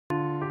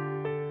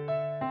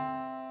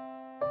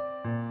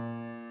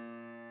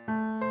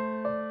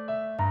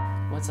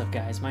What's up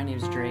guys, my name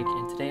is Drake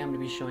and today I'm going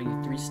to be showing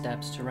you 3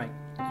 steps to write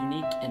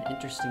unique and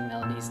interesting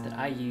melodies that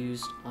I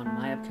used on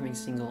my upcoming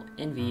single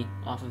Envy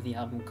off of the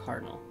album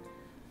Cardinal.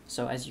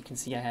 So as you can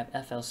see, I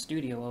have FL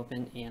Studio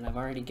open and I've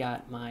already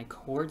got my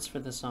chords for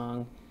the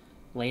song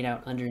laid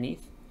out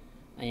underneath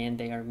and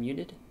they are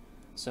muted.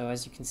 So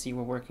as you can see,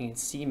 we're working in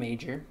C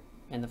major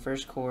and the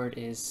first chord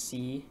is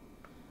C,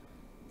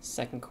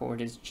 second chord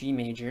is G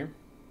major,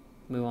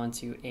 move on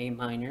to A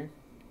minor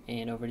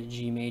and over to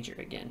G major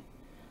again.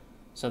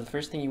 So the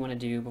first thing you want to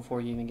do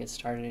before you even get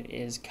started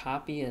is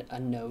copy a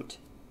note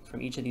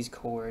from each of these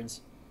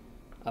chords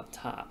up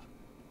top.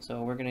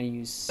 So we're going to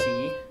use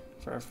C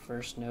for our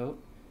first note,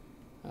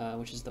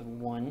 which is the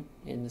 1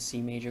 in the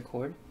C major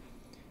chord.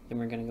 Then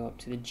we're going to go up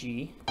to the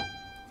G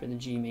for the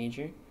G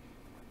major.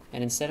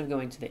 And instead of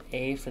going to the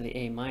A for the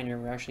A minor,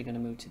 we're actually going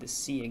to move to the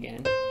C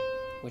again,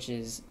 which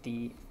is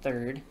the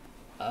 3rd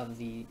of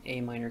the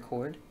A minor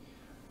chord.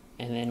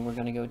 And then we're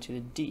going to go to the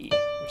D,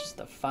 which is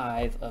the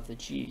 5 of the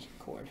G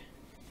chord.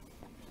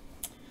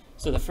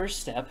 So the first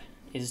step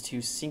is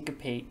to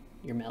syncopate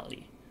your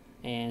melody,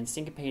 and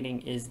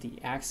syncopating is the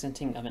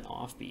accenting of an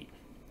offbeat.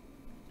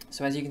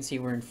 So as you can see,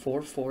 we're in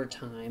 4/4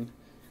 time,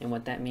 and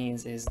what that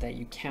means is that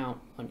you count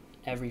on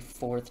every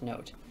 4th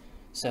note.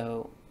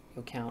 So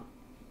you'll count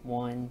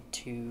 1,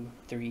 2,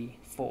 3,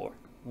 4,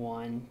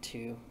 1,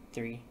 2,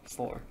 3,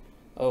 4,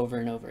 over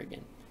and over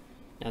again.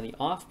 Now the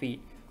offbeat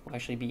will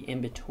actually be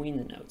in between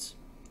the notes.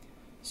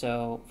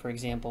 So for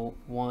example,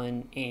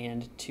 1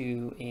 and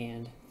 2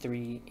 and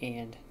 3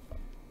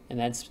 and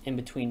that's in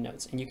between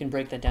notes. And you can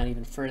break that down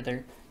even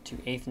further to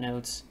 8th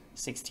notes,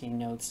 16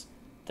 notes,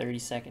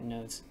 32nd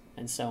notes,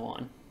 and so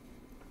on.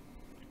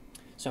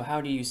 So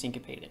how do you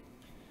syncopate it?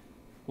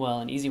 Well,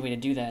 an easy way to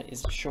do that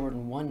is to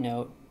shorten one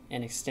note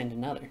and extend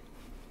another.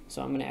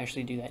 So I'm going to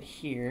actually do that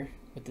here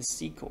with the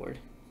C chord.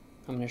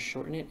 I'm going to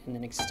shorten it and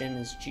then extend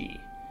this G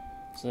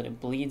so that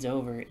it bleeds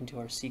over into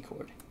our C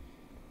chord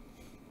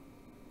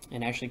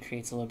and actually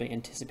creates a little bit of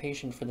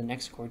anticipation for the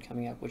next chord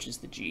coming up, which is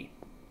the G.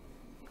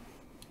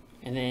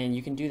 And then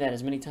you can do that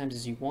as many times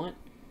as you want,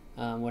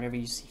 whatever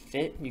you see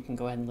fit. You can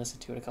go ahead and listen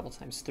to it a couple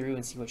times through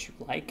and see what you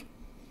like.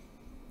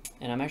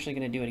 And I'm actually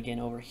going to do it again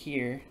over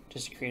here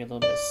just to create a little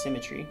bit of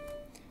symmetry,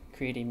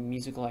 create a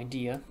musical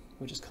idea,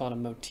 which is called a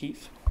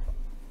motif.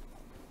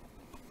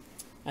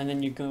 And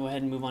then you go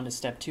ahead and move on to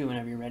step 2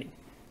 whenever you're ready.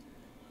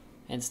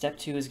 And step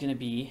 2 is going to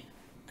be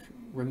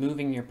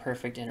removing your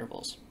perfect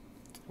intervals.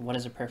 What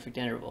is a perfect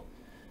interval?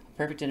 A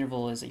perfect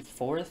interval is a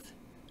 4th,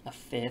 a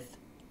 5th,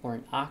 or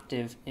an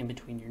octave in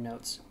between your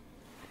notes.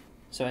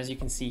 So as you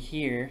can see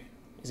here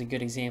is a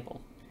good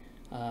example.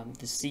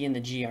 The C and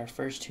the G are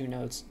first 2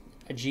 notes.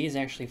 A G is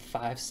actually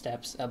 5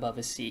 steps above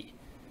a C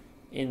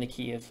in the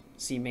key of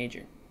C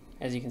major.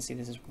 As you can see,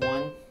 this is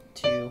 1,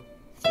 2,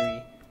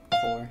 3,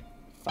 4,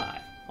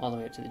 5, all the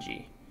way up to the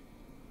G.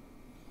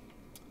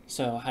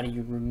 So how do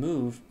you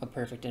remove a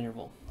perfect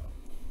interval?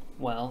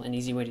 Well, an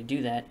easy way to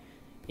do that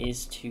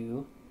is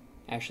to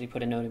actually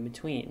put a note in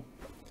between.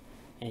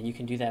 And you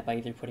can do that by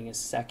either putting a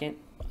 2nd,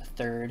 a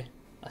 3rd,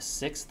 a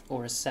 6th,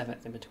 or a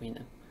 7th in between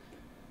them.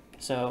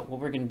 So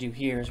what we're going to do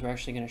here is we're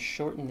actually going to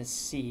shorten the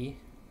C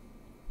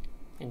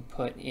and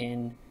put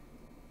in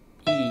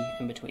E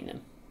in between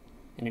them.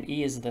 And an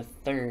E is the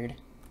 3rd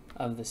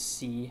of the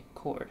C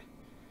chord.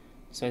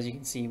 So as you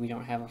can see, we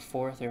don't have a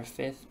 4th or a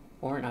 5th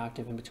or an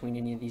octave in between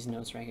any of these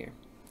notes right here.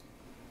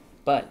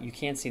 But you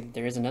can see that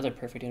there is another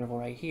perfect interval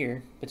right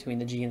here between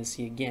the G and the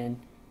C again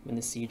when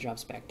the C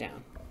drops back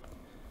down.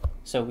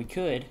 So we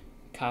could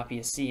copy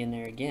a C in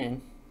there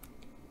again,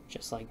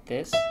 just like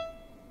this,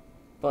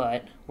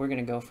 but we're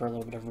going to go for a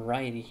little bit of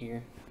variety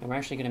here, and we're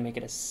actually going to make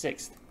it a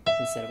 6th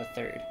instead of a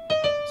 3rd.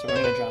 So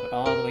we're going to drop it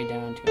all the way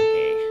down to an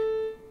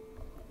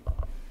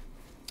A.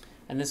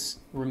 And this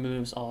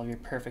removes all of your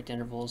perfect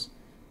intervals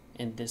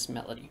in this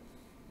melody.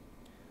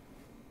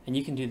 And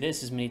you can do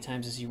this as many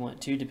times as you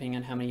want to, depending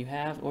on how many you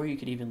have, or you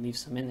could even leave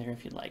some in there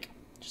if you'd like.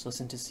 Just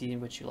listen to see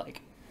what you like.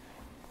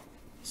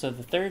 So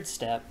the 3rd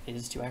step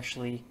is to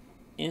actually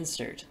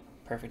insert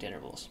perfect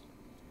intervals.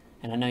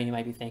 And I know you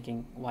might be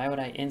thinking, why would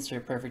I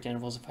insert perfect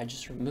intervals if I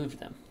just removed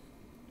them?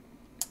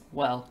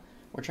 Well,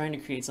 we're trying to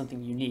create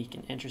something unique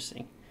and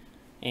interesting.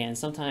 And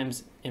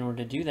sometimes in order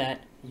to do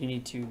that, you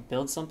need to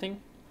build something,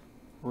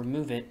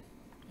 remove it,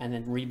 and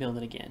then rebuild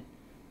it again.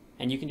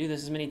 And you can do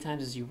this as many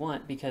times as you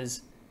want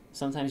because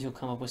sometimes you'll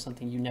come up with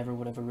something you never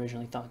would have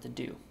originally thought to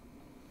do.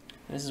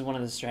 And this is one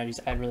of the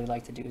strategies I'd really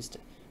like to do, is to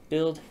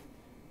build,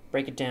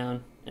 break it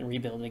down, and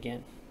rebuild it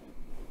again.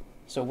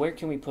 So where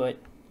can we put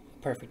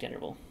a perfect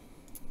interval?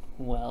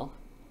 Well,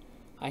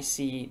 I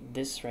see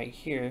this right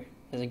here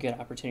as a good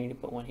opportunity to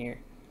put one here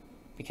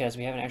because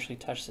we haven't actually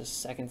touched the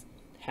second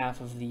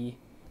half of the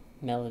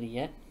melody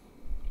yet.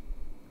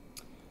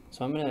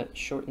 So I'm going to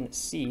shorten the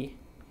C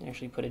and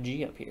actually put a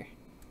G up here,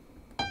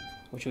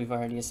 which we've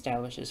already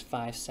established is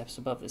 5 steps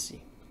above the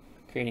C,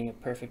 creating a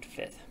perfect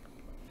 5th.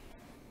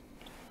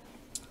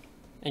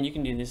 And you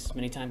can do this as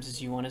many times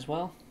as you want as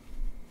well.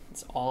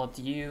 It's all up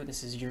to you.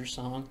 This is your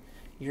song,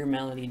 your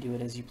melody, do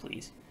it as you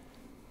please.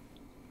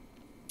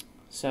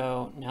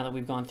 So now that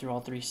we've gone through all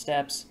 3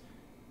 steps,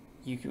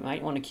 you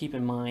might want to keep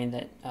in mind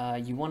that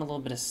you want a little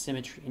bit of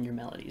symmetry in your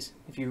melodies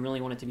if you really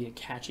want it to be a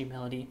catchy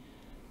melody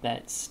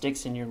that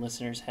sticks in your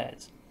listeners'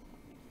 heads.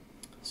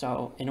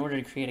 So in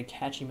order to create a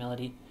catchy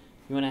melody,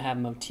 you want to have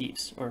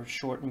motifs, or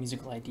short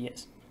musical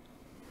ideas.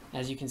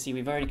 As you can see,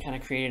 we've already kind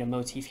of created a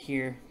motif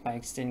here by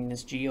extending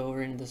this G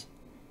over into this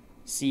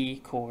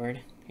C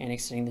chord and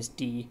extending this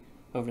D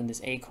over into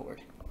this A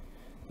chord.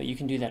 But you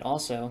can do that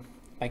also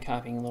by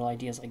copying little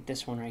ideas like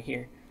this one right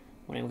here,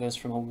 when it goes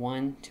from a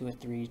 1 to a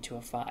 3 to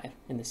a 5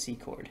 in the C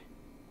chord.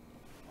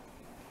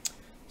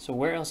 So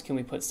where else can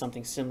we put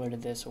something similar to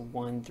this, a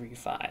 1, 3,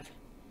 5?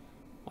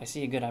 Well, I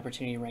see a good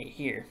opportunity right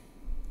here,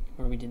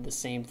 where we did the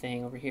same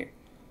thing over here.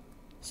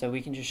 So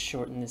we can just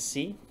shorten this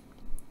C,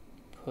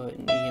 put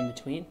an E in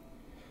between,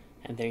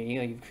 and there you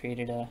go, you've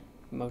created a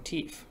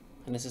motif.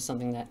 And this is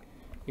something that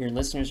your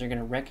listeners are going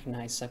to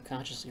recognize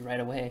subconsciously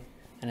right away,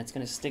 and it's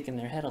going to stick in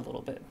their head a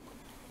little bit.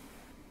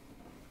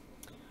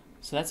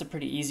 So that's a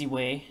pretty easy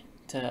way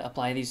to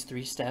apply these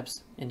 3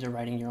 steps into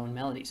writing your own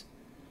melodies.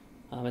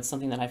 It's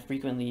something that I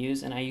frequently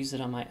use, and I use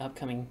it on my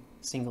upcoming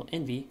single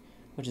Envy,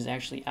 which is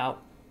actually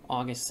out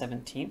August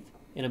 17th.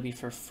 It'll be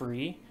for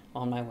free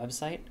on my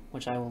website,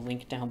 which I will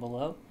link down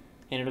below,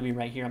 and it'll be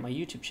right here on my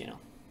YouTube channel.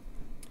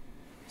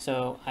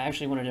 So I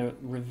actually wanted to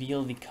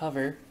reveal the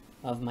cover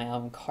of my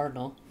album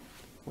Cardinal,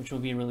 which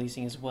we'll be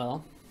releasing as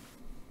well.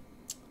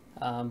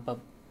 And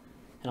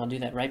I'll do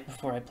that right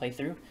before I play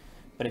through.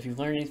 But if you've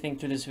learned anything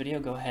through this video,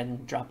 go ahead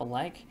and drop a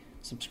like,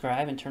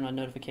 subscribe, and turn on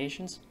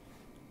notifications.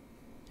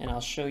 And I'll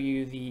show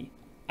you the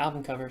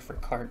album cover for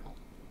Cardinal.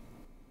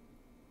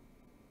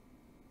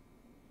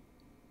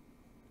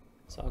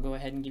 So I'll go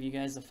ahead and give you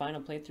guys the final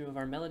playthrough of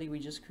our melody we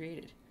just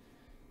created.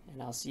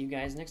 And I'll see you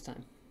guys next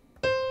time.